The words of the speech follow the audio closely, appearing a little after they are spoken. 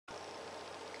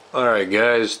Alright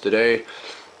guys, today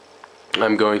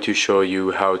I'm going to show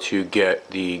you how to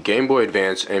get the Game Boy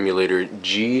Advance emulator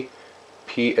GPsp,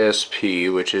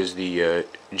 which is the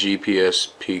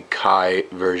GPsp Kai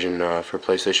version for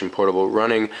PlayStation Portable,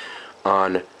 running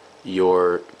on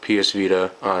your PS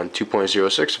Vita on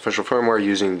 2.06 official firmware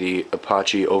using the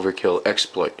Apache Overkill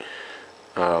Exploit,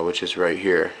 which is right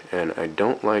here. And I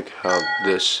don't like how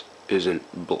this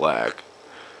isn't black,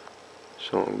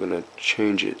 so I'm going to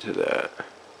change it to that.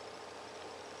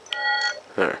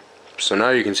 There. So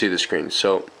now you can see the screen.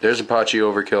 So there's Apache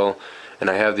Overkill, and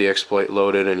I have the exploit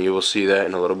loaded, and you will see that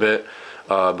in a little bit.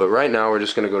 But right now we're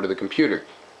just going to go to the computer.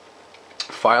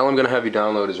 File I'm going to have you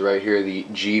download is right here, the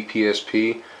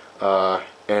GPsp,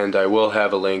 and I will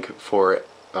have a link for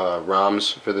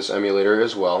ROMs for this emulator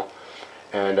as well.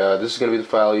 And this is going to be the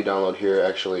file you download here.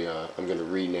 Actually, I'm going to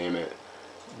rename it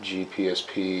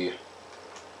GPsp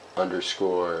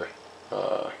underscore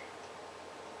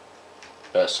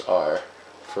SR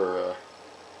for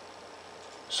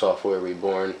Software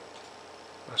Reborn.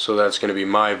 So that's going to be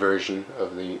my version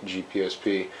of the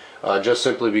GPsp, just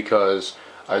simply because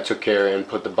I took care and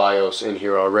put the BIOS in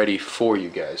here already for you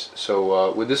guys.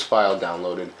 So with this file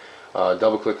downloaded,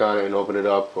 double click on it and open it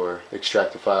up, or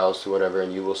extract the files to whatever,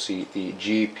 and you will see the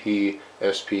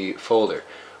GPsp folder.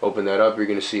 Open that up, you're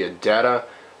going to see a data,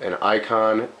 an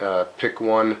icon, pick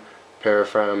one,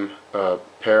 param,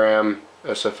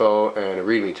 SFO, and a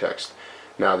README text.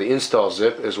 Now the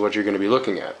Install.zip is what you're going to be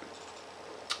looking at.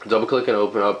 Double click and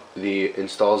open up the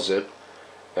Install.zip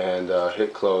and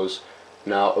hit close.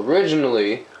 Now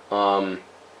originally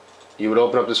you would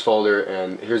open up this folder,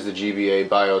 and here's the GBA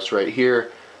BIOS right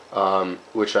here,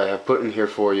 which I have put in here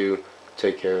for you.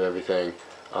 Take care of everything.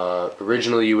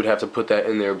 Originally you would have to put that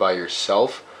in there by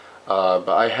yourself, but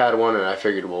I had one and I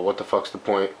figured, well, what the fuck's the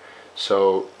point?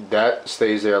 So that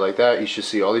stays there like that. You should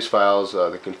see all these files,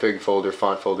 the config folder,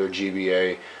 font folder,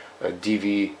 GBA,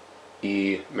 DVE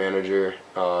manager,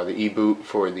 the eBoot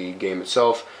for the game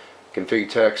itself, config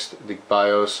text, the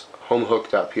BIOS,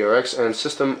 homehook.prx, and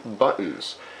system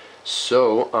buttons.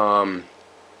 So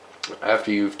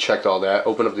after you've checked all that,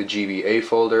 open up the GBA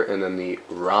folder and then the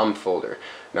ROM folder.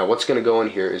 Now what's going to go in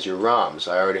here is your ROMs.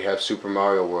 I already have Super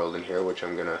Mario World in here, which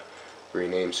I'm going to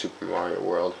rename Super Mario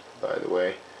World, by the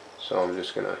way. So I'm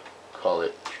just going to call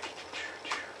it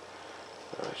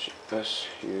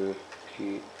S-U-P-E-R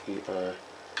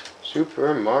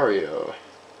Super Mario.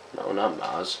 No, not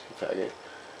Maz, faggot.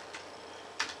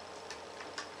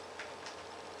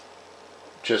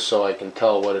 Just so I can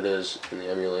tell what it is in the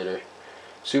emulator.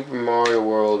 Super Mario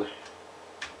World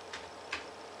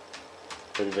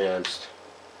Advanced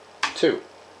 2.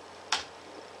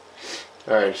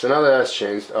 Alright, so now that that's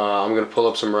changed, I'm going to pull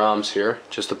up some ROMs here,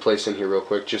 just to place in here real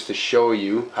quick, just to show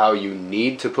you how you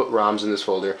need to put ROMs in this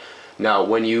folder. Now,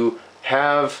 when you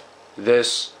have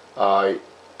this, I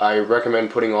recommend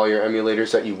putting all your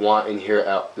emulators that you want in here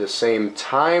at the same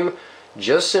time,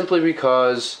 just simply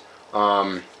because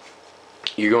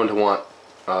you're going to want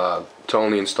to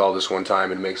only install this one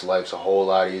time. It makes life a whole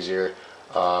lot easier,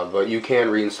 but you can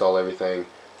reinstall everything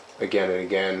again and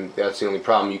again. That's the only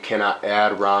problem. You cannot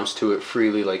add ROMs to it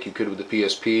freely like you could with the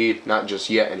PSP, not just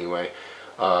yet anyway,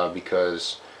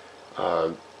 because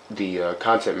the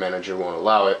content manager won't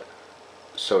allow it.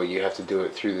 So you have to do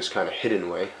it through this kind of hidden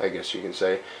way, I guess you can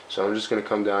say. So I'm just going to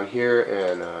come down here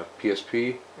and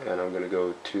PSP, and I'm going to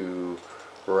go to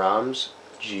ROMs,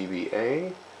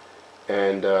 GBA,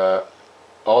 and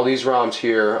all these ROMs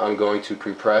here I'm going to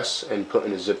compress and put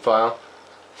in a zip file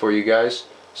for you guys,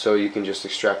 so you can just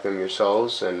extract them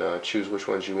yourselves and choose which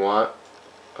ones you want.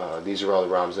 These are all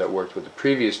the ROMs that worked with the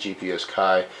previous GPS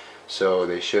Kai, so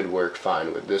they should work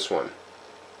fine with this one.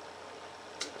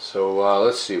 So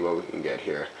let's see what we can get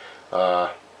here.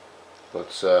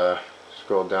 Let's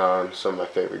scroll down. Some of my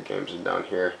favorite games are down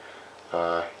here.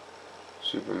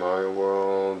 Super Mario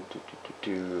World. I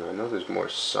know there's more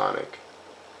Sonic.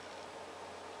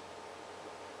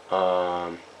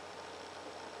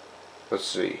 Let's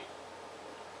see.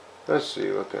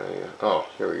 What can I? Oh,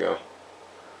 here we go.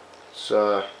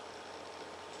 Let's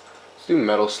do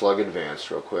Metal Slug Advance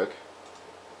real quick.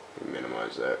 Let me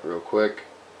minimize that real quick.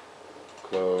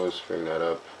 Close. Bring that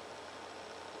up.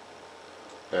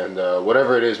 And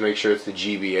whatever it is, make sure it's the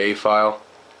GBA file.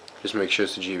 Just make sure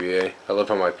it's the GBA. I love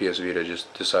how my PS Vita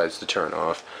just decides to turn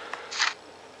off.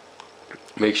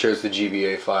 Make sure it's the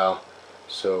GBA file.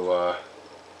 So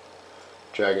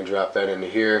drag and drop that into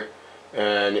here,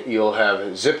 and you'll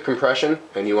have zip compression,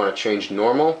 and you want to change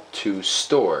normal to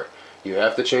store. You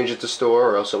have to change it to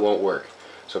store or else it won't work.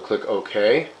 So click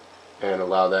OK and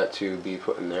allow that to be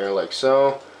put in there like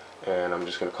so. And I'm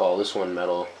just going to call this one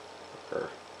metal, or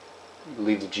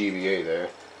leave the GBA there,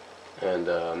 and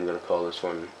I'm going to call this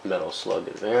one Metal Slug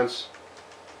Advance.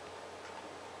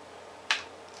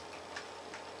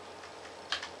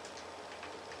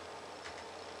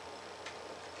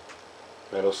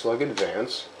 Metal Slug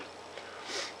Advance.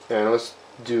 And let's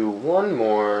do one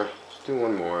more. Let's do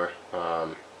one more.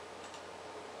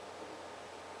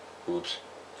 Oops.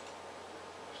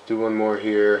 Let's do one more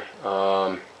here.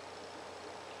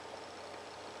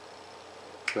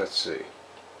 Let's see.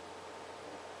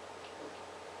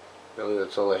 Really,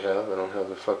 that's all I have. I don't have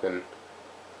the fucking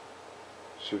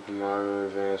Super Mario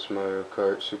Advance, Mario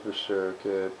Kart, Super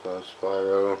Circuit,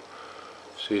 Spyro,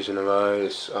 Season of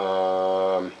Ice,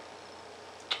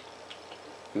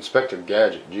 Inspector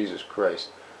Gadget, Jesus Christ.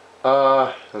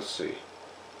 Let's see.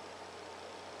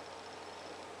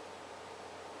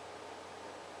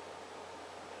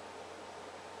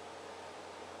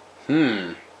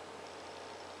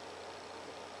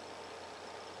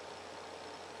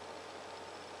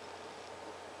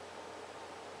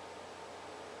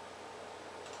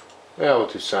 Yeah, we'll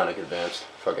do Sonic Advanced.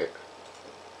 Fuck it.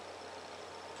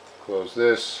 Close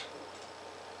this.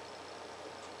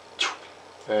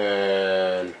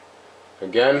 And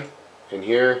again, in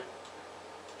here,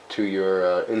 to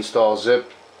your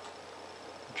Install.zip,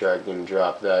 drag and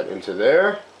drop that into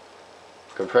there.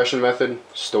 Compression method,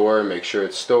 store, make sure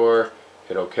it's store,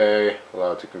 hit OK,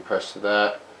 allow it to compress to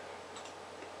that.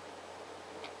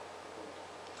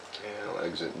 And I'll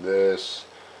exit this,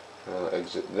 I'll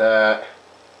exit that.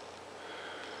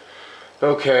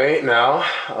 Okay, now,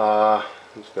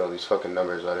 let's get all these fucking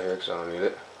numbers out of here because I don't need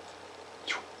it.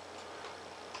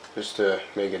 Just to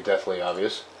make it deathly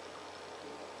obvious.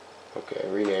 Okay,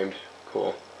 renamed,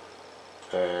 cool.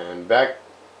 And back,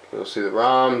 you'll see the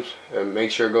ROMs, and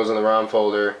make sure it goes in the ROM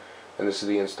folder, and this is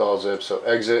the Install.zip, so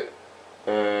exit,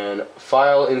 and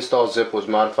file Install.zip was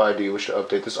modified, do you wish to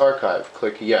update this archive?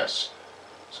 Click yes.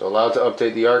 So allow it to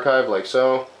update the archive, like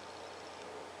so.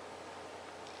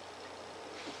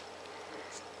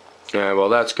 And while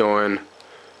that's going,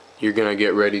 you're going to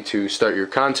get ready to start your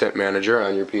content manager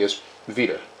on your PS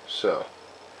Vita. So,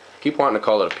 I keep wanting to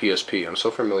call it a PSP, I'm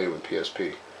so familiar with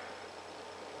PSP.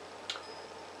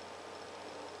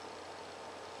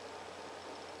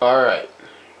 Alright,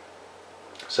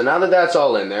 so now that that's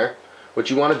all in there, what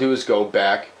you want to do is go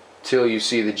back till you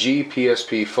see the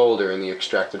GPsp folder in the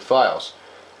extracted files.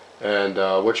 And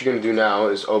what you're going to do now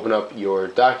is open up your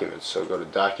documents. So go to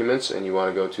Documents, and you want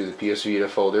to go to the PS Vita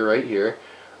folder right here,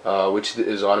 which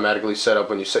is automatically set up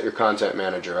when you set your content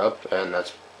manager up, and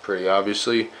that's pretty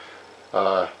obviously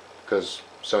because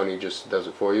Sony just does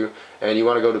it for you. And you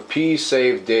want to go to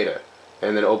PSAVEDATA,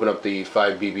 and then open up the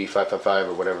 5BB555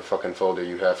 or whatever fucking folder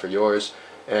you have for yours.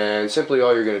 And simply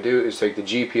all you're going to do is take the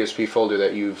GPsp folder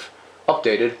that you've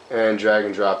updated and drag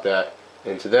and drop that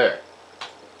into there.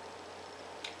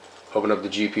 Open up the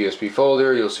GPsp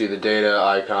folder, you'll see the data,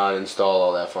 icon, install,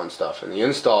 all that fun stuff. And the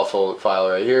install file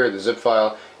right here, the zip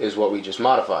file, is what we just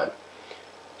modified.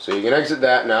 So you can exit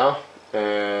that now,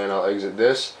 and I'll exit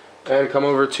this, and come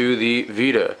over to the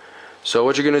Vita. So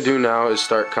what you're going to do now is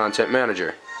start Content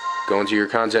Manager. Go into your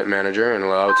Content Manager and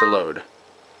allow it to load.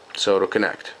 So it'll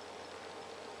connect.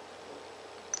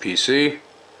 PC,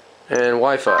 and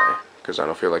Wi-Fi, because I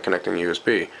don't feel like connecting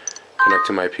USB. Connect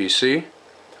to my PC.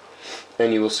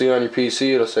 And you will see on your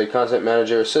PC it'll say Content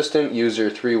Manager Assistant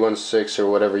user 316 or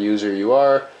whatever user you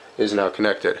are is now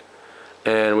connected.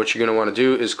 And what you're going to want to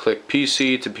do is click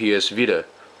PC to PS Vita.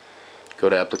 Go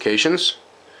to Applications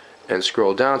and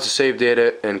scroll down to Save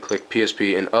Data and click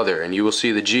PSP and Other, and you will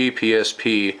see the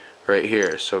GPsp right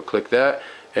here. So click that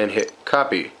and hit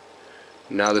Copy.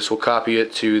 Now this will copy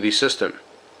it to the system.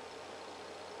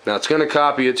 Now it's going to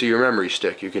copy it to your memory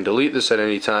stick. You can delete this at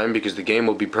any time because the game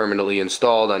will be permanently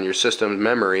installed on your system's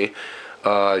memory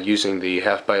using the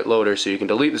half-byte loader, so you can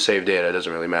delete the save data. It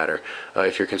doesn't really matter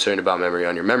if you're concerned about memory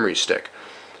on your memory stick.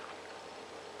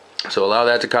 So allow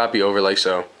that to copy over like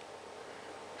so.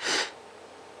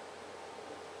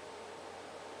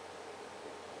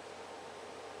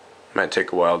 Might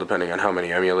take a while depending on how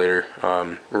many emulator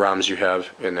ROMs you have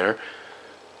in there.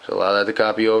 So allow that to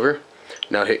copy over.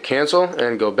 Now hit cancel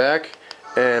and go back,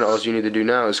 and all you need to do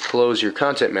now is close your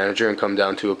content manager and come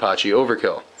down to Apache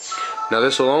Overkill. Now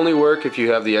this will only work if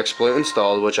you have the exploit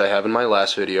installed, which I have in my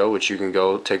last video, which you can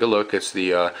go take a look. It's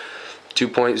the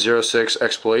 2.06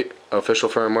 exploit official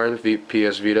firmware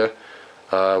PS Vita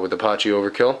with Apache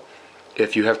Overkill.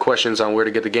 If you have questions on where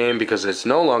to get the game because it's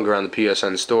no longer on the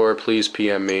PSN store, please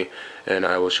PM me and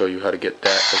I will show you how to get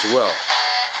that as well.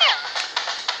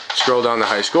 Scroll down to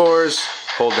high scores,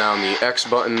 hold down the X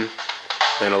button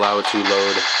and allow it to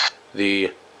load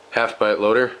the half-byte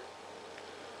loader.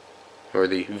 or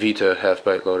the Vita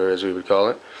half-byte loader as we would call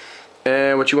it.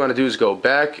 And what you want to do is go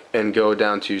back and go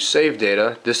down to Save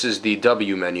Data. This is the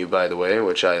W menu, by the way,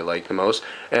 which I like the most.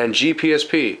 And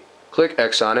GPsp. Click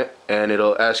X on it, and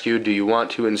it'll ask you, do you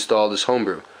want to install this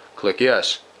homebrew? Click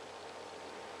yes.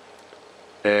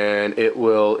 And it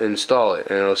will install it,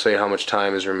 and it'll say how much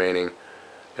time is remaining.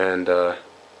 And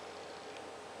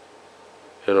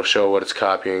it'll show what it's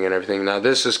copying and everything. Now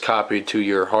this is copied to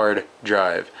your hard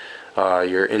drive,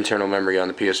 your internal memory on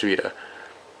the PS Vita.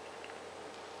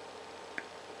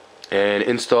 And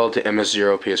installed to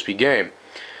MS0 PSP game.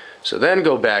 So then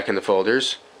go back in the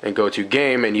folders and go to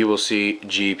game, and you will see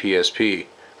GPsp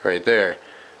right there.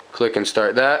 Click and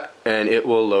start that, and it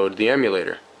will load the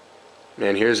emulator.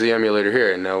 And here's the emulator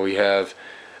here. And now we have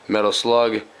Metal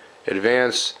Slug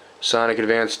Advance, Sonic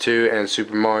Advance 2, and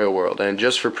Super Mario World. And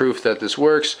just for proof that this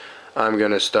works, I'm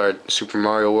gonna start Super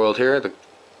Mario World here, the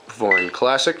foreign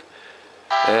classic.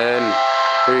 And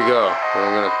here you go. And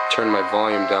I'm gonna turn my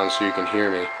volume down so you can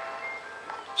hear me.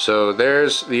 So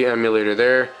there's the emulator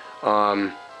there.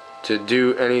 To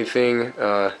do anything,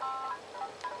 I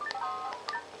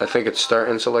think it's start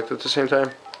and select at the same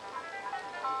time.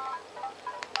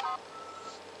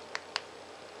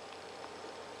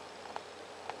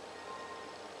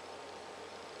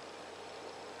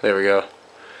 There we go.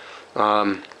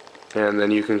 And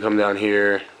then you can come down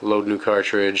here, load new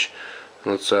cartridge.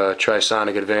 Let's try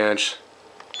Sonic Advance.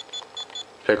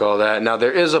 Pick all that. Now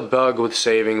there is a bug with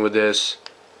saving with this.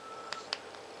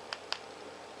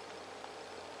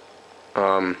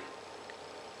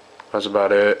 That's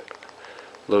about it.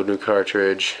 Load new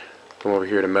cartridge. Come over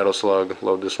here to Metal Slug.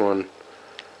 Load this one.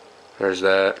 There's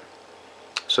that.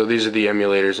 So these are the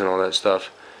emulators and all that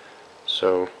stuff.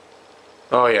 So,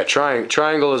 oh yeah,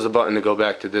 triangle is the button to go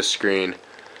back to this screen.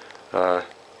 To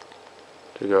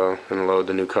go and load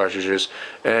the new cartridges.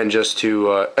 And just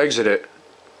to exit it,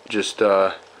 just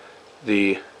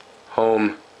the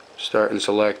home, start and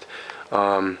select.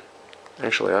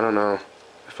 Actually, I don't know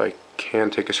if I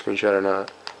can take a screenshot or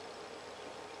not.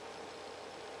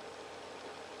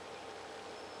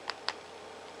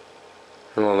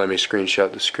 It won't let me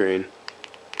screenshot the screen.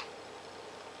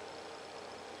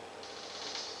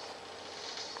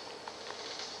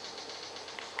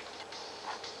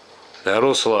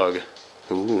 Metal Slug.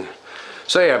 Ooh.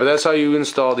 So yeah, but that's how you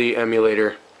install the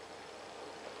emulator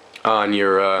on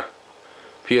your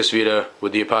PS Vita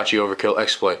with the Apache Overkill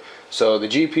Exploit. So the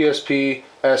GPsp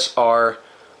SR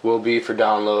will be for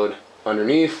download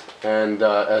underneath, and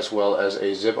as well as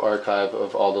a zip archive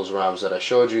of all those ROMs that I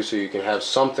showed you, so you can have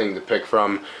something to pick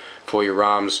from for your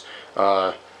ROMs.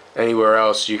 Anywhere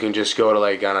else you can just go to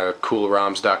like on a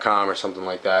coolroms.com or something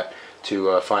like that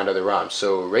to find other ROMs.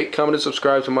 So rate, comment, and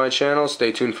subscribe to my channel.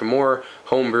 Stay tuned for more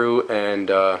homebrew and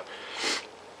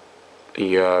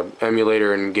the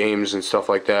emulator and games and stuff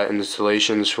like that,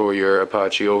 installations for your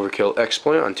Apache Overkill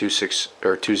Exploit on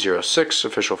 206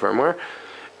 official firmware.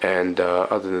 And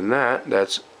other than that,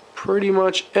 that's pretty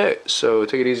much it. So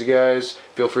take it easy, guys.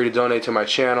 Feel free to donate to my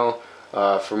channel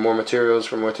for more materials,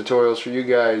 for more tutorials for you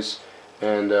guys.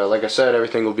 And like I said,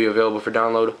 everything will be available for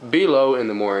download below in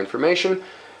the more information.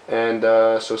 And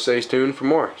so stay tuned for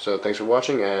more. So thanks for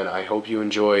watching, and I hope you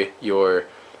enjoy your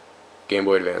Game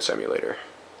Boy Advance emulator.